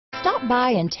Stop by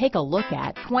and take a look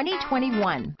at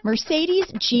 2021 Mercedes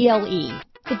GLE.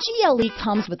 The GLE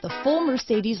comes with the full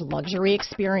Mercedes luxury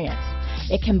experience.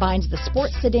 It combines the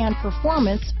sports sedan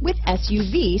performance with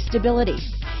SUV stability.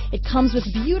 It comes with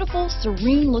beautiful,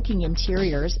 serene-looking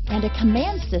interiors and a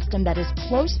command system that is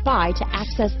close by to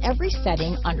access every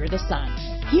setting under the sun.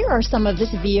 Here are some of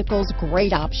this vehicle's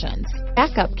great options: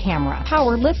 backup camera,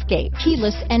 power liftgate,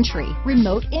 keyless entry,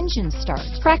 remote engine start,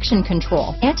 traction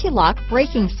control, anti-lock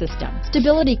braking system,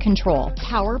 stability control,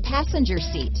 power passenger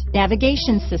seat,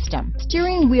 navigation system,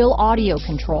 steering wheel audio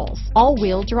controls,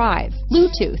 all-wheel drive,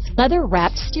 Bluetooth,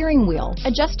 leather-wrapped steering wheel,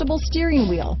 adjustable steering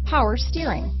wheel, power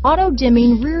steering,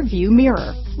 auto-dimming rear view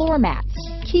mirror, floor mats,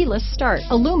 keyless start,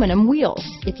 aluminum wheels.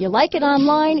 If you like it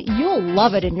online, you'll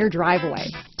love it in your driveway.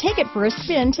 Take it for a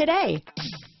spin today.